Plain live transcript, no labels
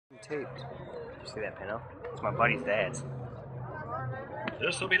taped. You see that Pinto? It's my buddy's dad's.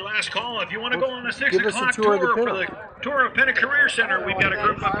 This will be last call. If you want to go on a 6 o'clock tour tour for the tour of PENTA Career Center, we've got a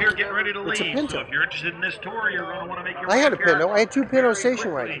group up here getting ready to leave. It's a Pinto. So if you're interested in this tour, you're going to want to make your I had a way up here Pinto. I had 2 Pinto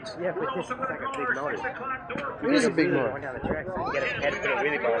station wagons. Yeah, but this is like a big motor. It is a big motor. Going down the track, so you had to put a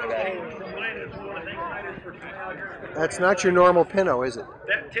wheelie bar on the back. That's not your normal Pinto, is it?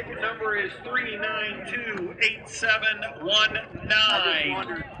 That ticket number is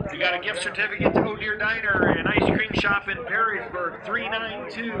 392-8719. You got a gift certificate to Oh Dear Diner and Ice Cream Shop in Perrysburg.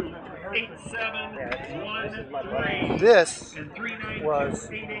 392-8713. This was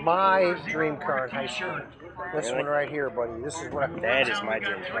my dream car in high school. This one right here, buddy. This is what I. That is my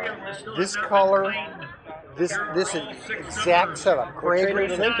dream car. This color, this exact setup.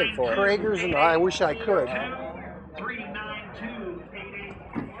 Kragers, thinking for? Kragers, and I wish I could.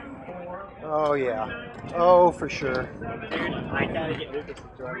 Oh yeah. Oh, for sure. Dude, I gotta get Lucas to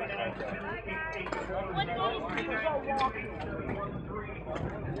join my contract.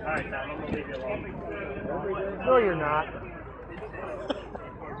 Alright, Tom, I'm gonna leave you alone. No, you're not.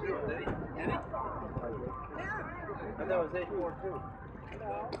 I thought it was 842.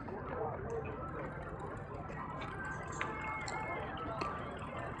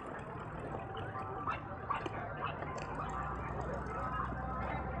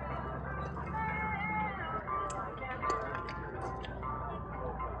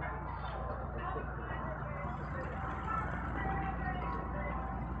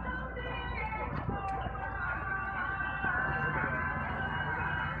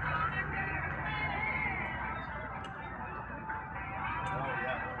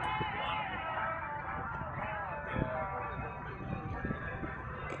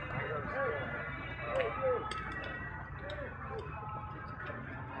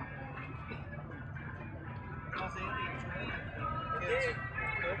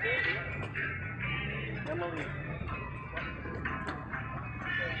 Emily.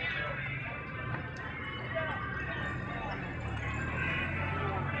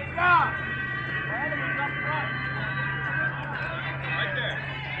 Right there.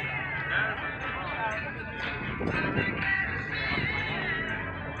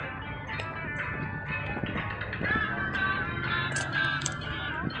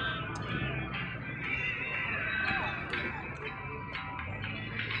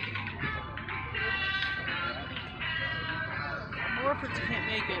 Orphans can't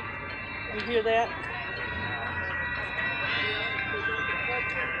make it. You hear that?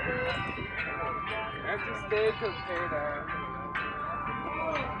 Have to stay prepared.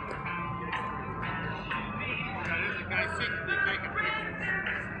 There's a guy sitting there taking pictures.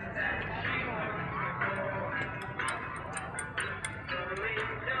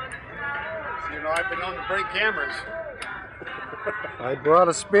 You know, I've been known to break cameras. I brought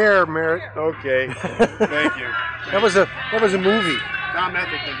a spare, Merritt. Okay, thank you. That was a movie. Tom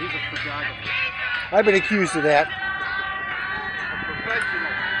Etherton, he's a photographer. I've been accused of that. A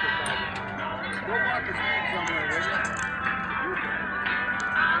professional photographer. Go walk the street somewhere, will you?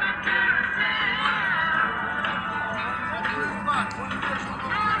 That's your spot. Put the first one over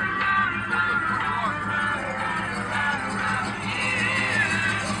there.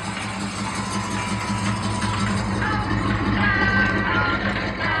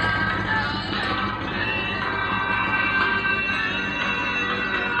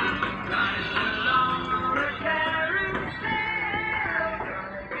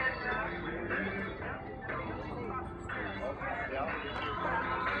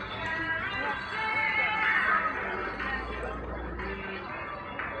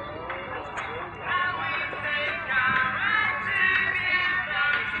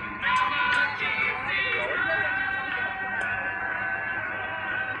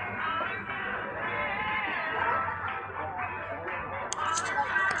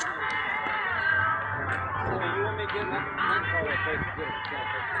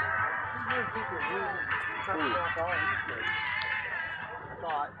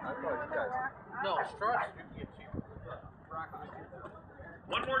 No, Struts can get you.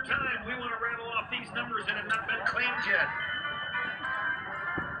 One more time, we want to rattle off these numbers that have not been claimed yet.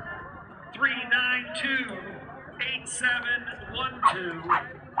 392-8712,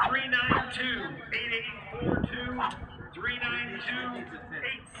 392-8842,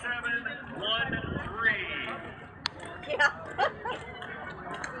 392-8713. Yeah.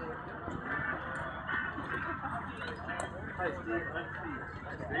 Hi, Steve. Steve.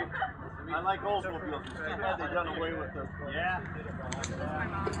 I like Oldsmobiles. It's too bad they done away with them. Yeah.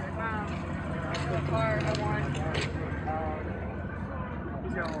 The car I want.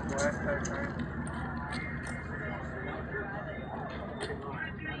 He's got a little black type, right?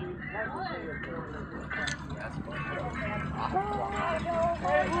 Hey,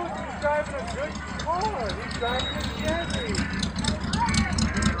 look, he's driving a good car. He's driving a Chevy.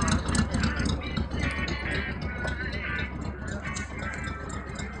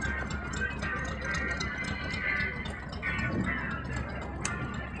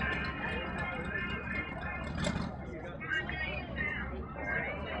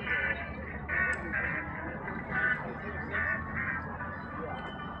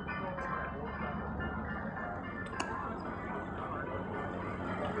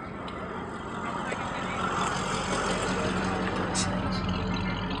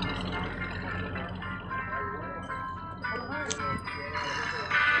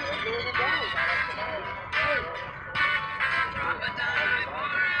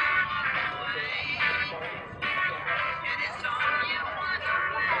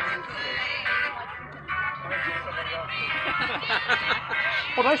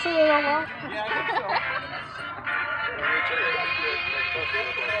 Well, did I say that out loud? Yeah, I think so.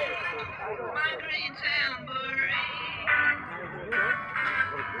 My green tambourine.